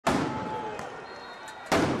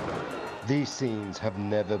These scenes have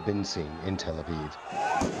never been seen in Tel Aviv.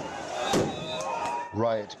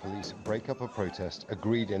 Riot police break up a protest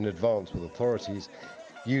agreed in advance with authorities,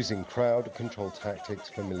 using crowd control tactics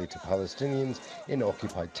familiar to Palestinians in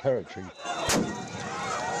occupied territory,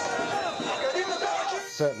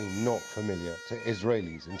 certainly not familiar to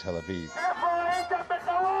Israelis in Tel Aviv.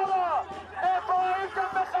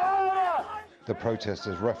 The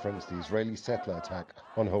protesters reference the Israeli settler attack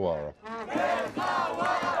on Hawara.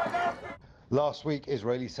 Last week,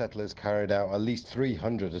 Israeli settlers carried out at least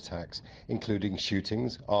 300 attacks, including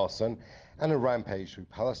shootings, arson, and a rampage through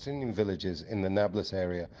Palestinian villages in the Nablus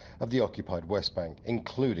area of the occupied West Bank,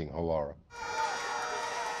 including Hawara.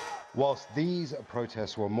 Whilst these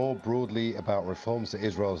protests were more broadly about reforms to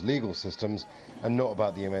Israel's legal systems and not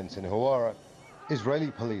about the events in Hawara,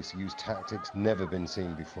 Israeli police used tactics never been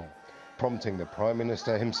seen before, prompting the Prime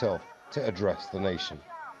Minister himself to address the nation.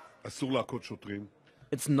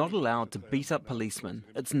 It's not allowed to beat up policemen.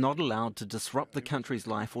 It's not allowed to disrupt the country's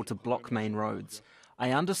life or to block main roads.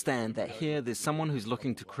 I understand that here there's someone who's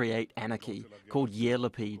looking to create anarchy, called Yair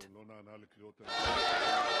Lapid.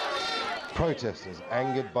 Protesters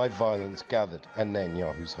angered by violence gathered at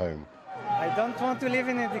Netanyahu's home. I don't want to live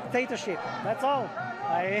in a dictatorship, that's all.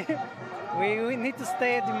 We need to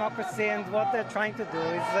stay a democracy, and what they're trying to do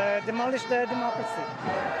is demolish the democracy.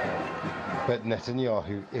 But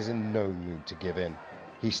Netanyahu is in no mood to give in.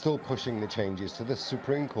 He's still pushing the changes to the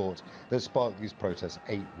Supreme Court that sparked these protests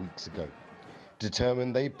 8 weeks ago,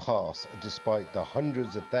 determined they pass despite the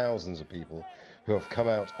hundreds of thousands of people who have come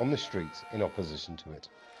out on the streets in opposition to it.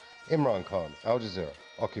 Imran Khan, Al Jazeera,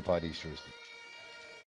 occupied East Jerusalem.